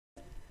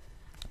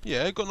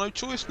Yeah, got no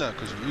choice now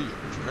because of you, you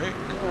prick.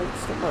 Oh,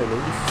 stop moaning.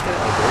 You should stay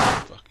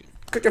out. Fucking.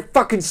 Get your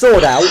fucking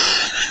sword out.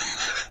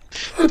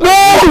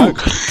 No!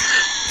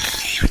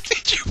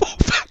 Did you walk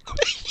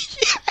backwards?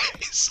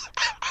 Yes!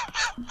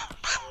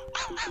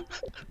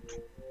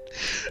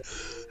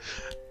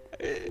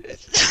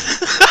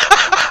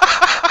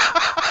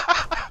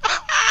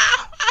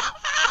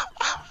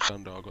 I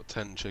got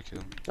 10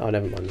 chicken. Oh,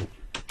 never mind then.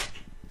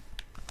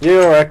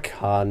 You're a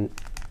cunt.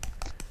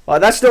 Right,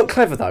 that's not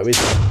clever though, is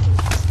it?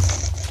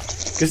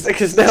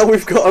 Because now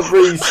we've got to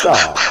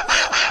restart.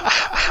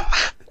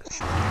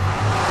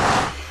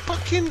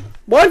 Fucking...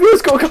 Why have you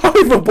always got to go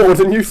overboard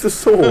and use the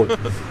sword?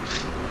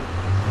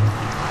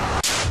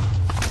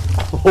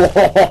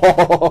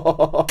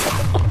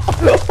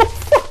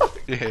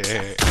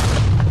 Yeah.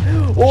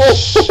 Oh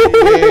Shit!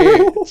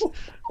 Oh,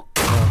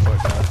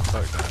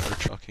 fuck that, we're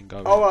fucking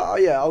going. Oh,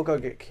 yeah, I'll go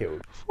get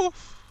killed.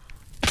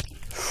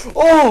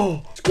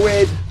 Oh!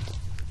 Squid!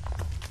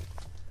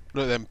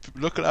 Look then,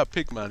 look at that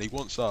pig man, he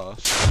wants us.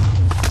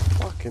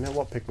 Fucking hell,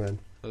 what pigman?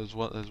 There's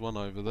one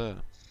over there.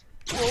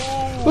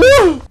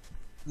 Oh!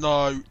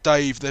 No,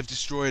 Dave, they've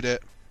destroyed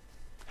it.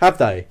 Have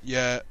they?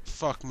 Yeah,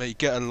 fuck me,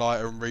 get a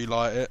lighter and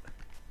relight it.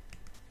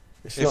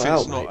 It's If not it's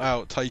out, not mate.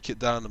 out, take it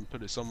down and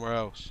put it somewhere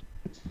else.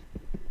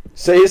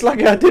 See, it's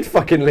like I did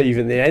fucking leave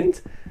in the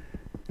end.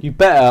 You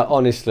better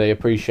honestly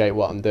appreciate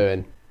what I'm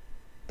doing.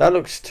 That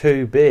looks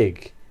too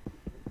big.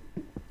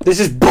 This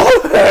is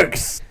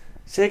bollocks!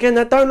 See again,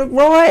 that don't look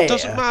right!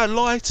 Doesn't matter,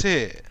 light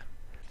it!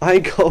 I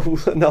ain't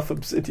got enough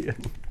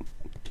obsidian.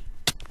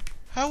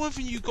 How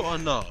haven't you got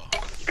enough?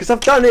 Because I've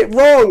done it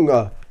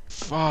wrong!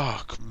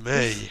 Fuck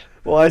me.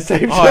 Well, I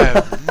saved I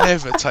am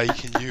never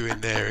taking you in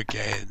there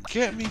again.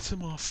 Get me to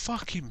my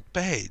fucking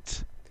bed.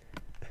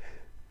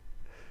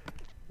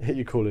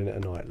 You're calling it a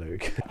night,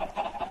 Luke.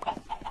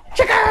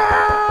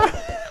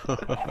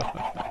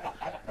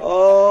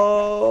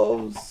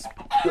 Oh.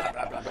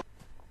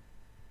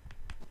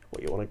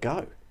 What, you want to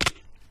go?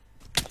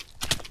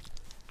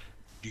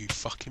 You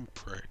fucking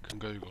prick. I'm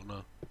Google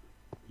now.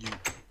 You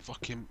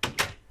fucking...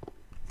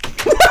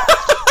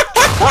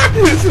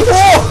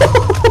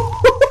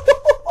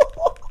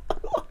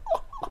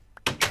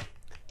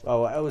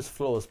 Oh, well, El's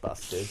floor's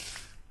busted.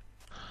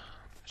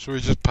 Should we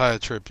just pay a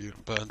tribute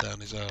and burn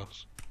down his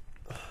house?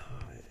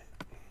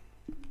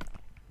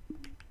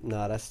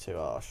 No, that's too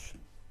harsh.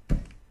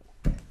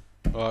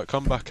 Alright,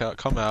 come back out,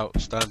 come out,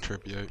 stand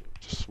tribute.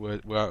 Just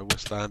we'll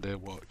stand here,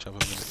 watch, have a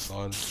minute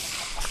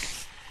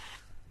silence.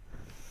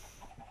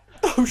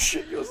 Oh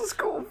shit, yours is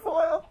caught on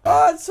fire!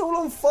 Ah, it's all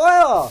on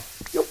fire!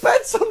 Your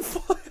bed's on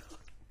fire!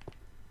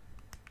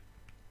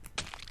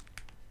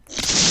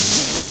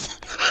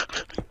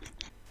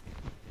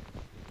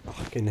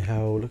 Fucking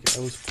hell, look at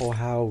El's poor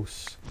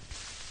house.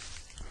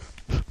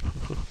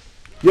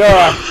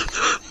 Yeah!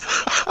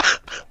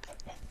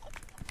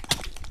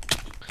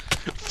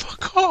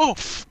 Fuck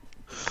off!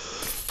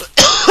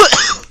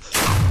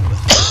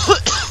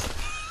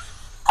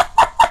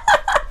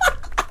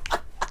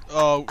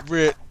 Oh,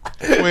 quit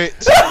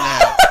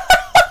now.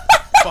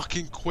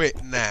 Fucking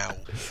quit now.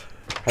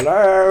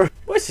 Hello?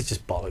 Well, this is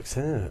just bollocks,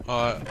 isn't it?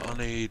 Alright, I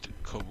need to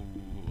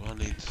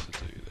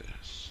do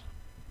this.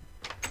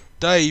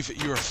 Dave,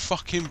 you're a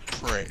fucking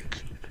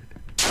prick.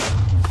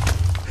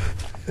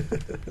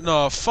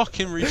 No,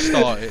 fucking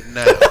restart it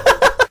now.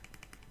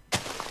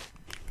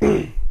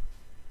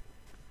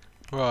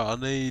 Right, I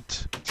need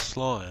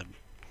slime.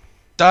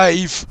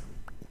 Dave!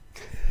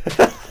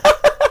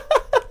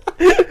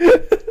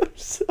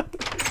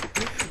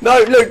 No,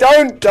 look,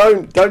 don't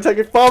take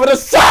it far with the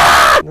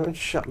sun! Don't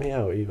shut me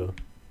out either.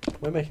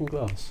 We're making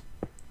glass.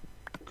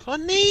 I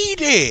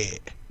need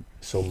it!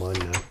 It's all mine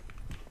now.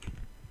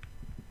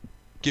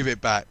 Give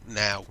it back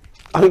now.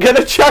 I'm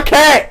gonna chuck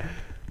it!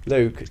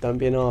 Luke, don't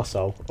be an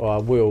arsehole, or I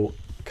will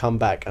come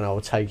back and I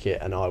will take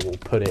it and I will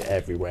put it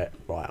everywhere.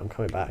 Right, I'm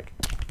coming back.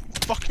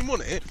 Fucking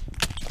want it?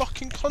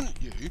 Fucking cunt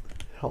you.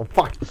 Oh,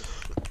 fuck.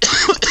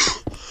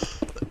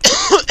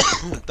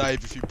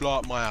 Dave, if you blow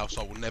up my house,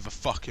 I will never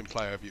fucking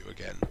play with you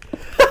again.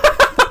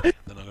 Then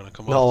I'm gonna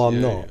come after No, I'm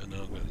you, not. and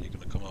then you're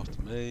gonna come after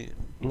me.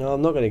 No,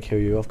 I'm not gonna kill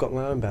you. I've got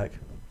my own back.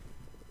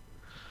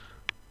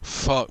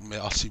 Fuck me,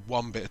 I see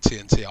one bit of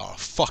TNT. I'll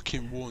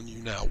fucking warn you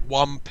now.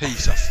 One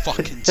piece of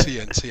fucking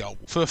TNT.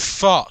 For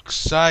fuck's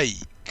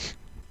sake.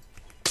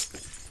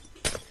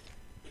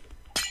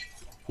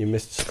 You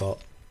missed a spot.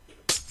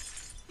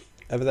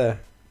 Over there.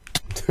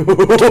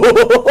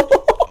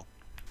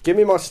 Give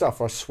me my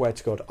stuff or I swear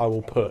to God I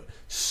will put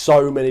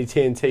so many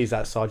TNTs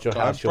outside your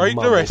house. Break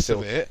the rest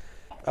of it.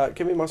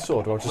 Give me my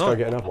sword or I'll just go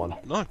get another one.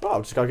 No. Oh,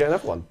 I'll just go get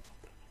another one.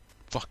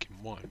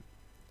 Fucking won't.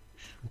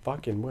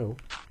 Fucking will.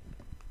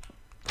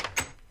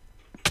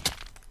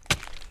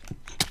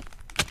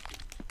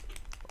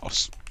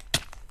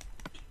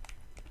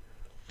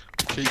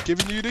 Keep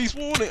giving you these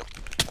warnings.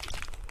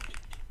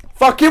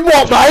 Fucking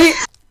what, mate?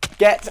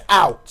 Get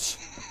out.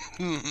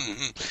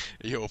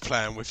 You're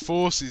playing with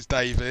forces,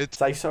 David.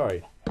 Say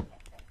sorry.